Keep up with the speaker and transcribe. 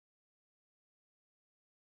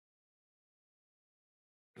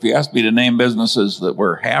If you asked me to name businesses that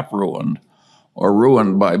were half ruined or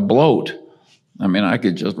ruined by bloat, I mean, I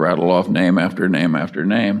could just rattle off name after name after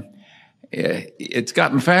name. It's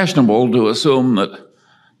gotten fashionable to assume that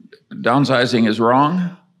downsizing is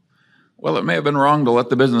wrong. Well, it may have been wrong to let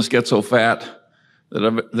the business get so fat that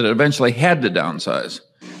it eventually had to downsize.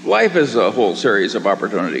 Life is a whole series of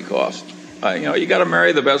opportunity costs. You got to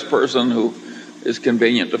marry the best person who is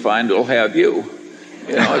convenient to find who'll have you.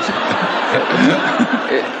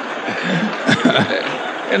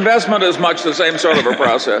 Investment is much the same sort of a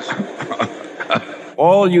process.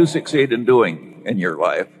 All you succeed in doing in your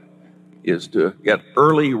life is to get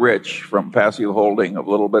early rich from passive holding of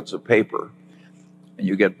little bits of paper. And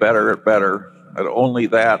you get better at only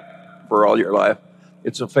that for all your life.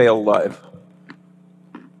 It's a failed life.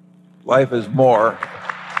 Life is more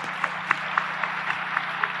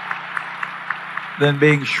than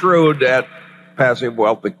being shrewd at passive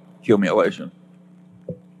wealth accumulation.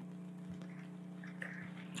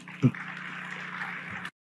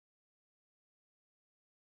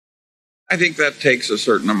 I think that takes a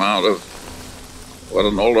certain amount of what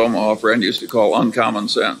an old Omaha friend used to call uncommon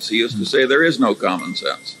sense. He used to say there is no common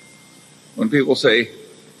sense. When people say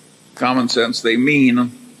common sense, they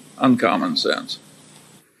mean uncommon sense.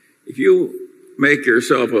 If you make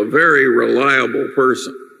yourself a very reliable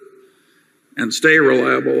person and stay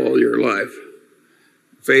reliable all your life,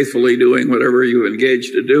 faithfully doing whatever you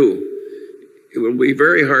engage to do, it will be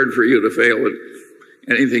very hard for you to fail at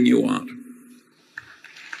anything you want.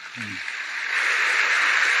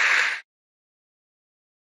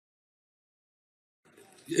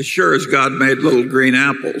 As sure as God made little green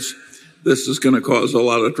apples, this is going to cause a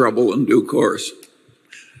lot of trouble in due course.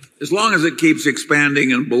 As long as it keeps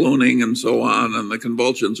expanding and ballooning and so on, and the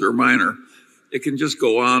convulsions are minor, it can just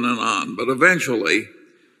go on and on. But eventually,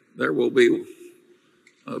 there will be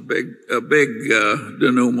a big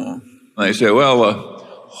denouement. They say, well, the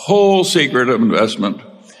whole secret of investment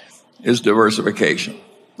is diversification.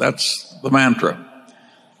 That's the mantra.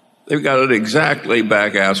 They've got it exactly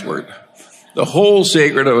back assward. The whole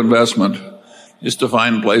secret of investment is to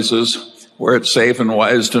find places where it's safe and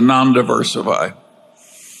wise to non-diversify.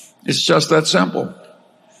 It's just that simple.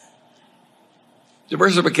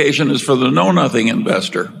 Diversification is for the know-nothing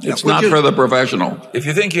investor. It's not for the professional. If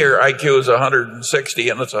you think your IQ is 160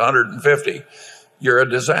 and it's 150, you're a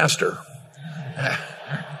disaster.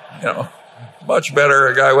 Much better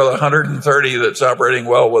a guy with 130 that's operating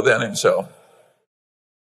well within himself.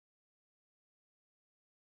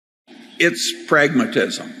 It's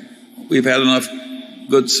pragmatism. We've had enough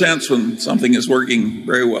good sense when something is working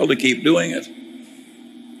very well to keep doing it.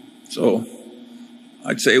 So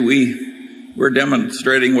I'd say we're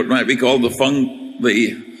demonstrating what might be called the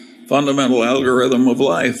fundamental algorithm of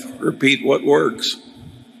life. Repeat what works.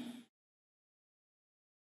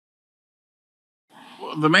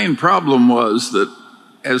 Well, the main problem was that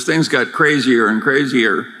as things got crazier and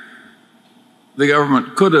crazier, the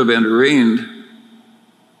government could have intervened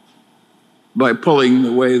by pulling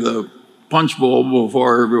away the punch bowl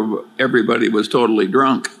before everybody was totally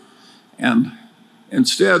drunk. And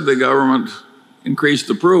instead, the government increased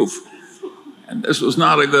the proof. And this was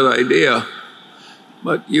not a good idea.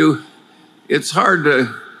 But it's hard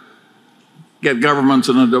to get governments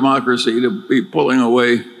in a democracy to be pulling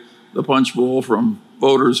away the punch bowl from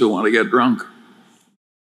voters who want to get drunk.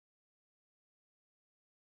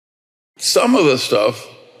 Some of the stuff,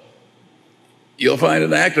 you'll find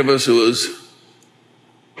an activist who is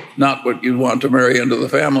not what you'd want to marry into the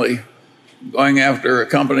family, going after a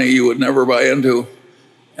company you would never buy into.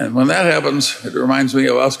 And when that happens, it reminds me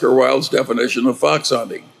of Oscar Wilde's definition of fox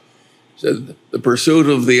hunting. He said, the pursuit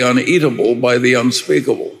of the uneatable by the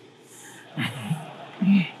unspeakable.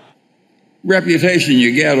 Reputation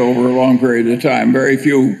you get over a long period of time. Very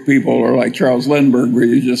few people are like Charles Lindbergh, where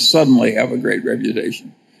you just suddenly have a great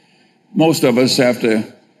reputation. Most of us have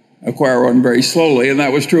to acquire one very slowly, and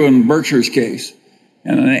that was true in Berkshire's case.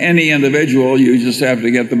 And in any individual, you just have to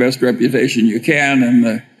get the best reputation you can in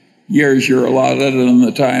the years you're allotted and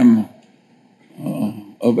the time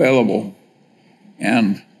available.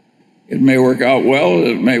 And it may work out well,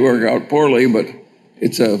 it may work out poorly, but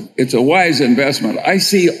it's a wise investment. I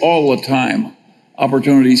see all the time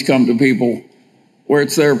opportunities come to people where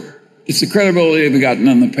it's the credibility they've gotten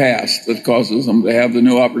in the past that causes them to have the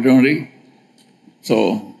new opportunity.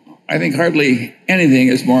 So I think hardly anything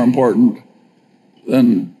is more important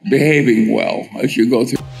than behaving well as you go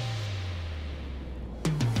through.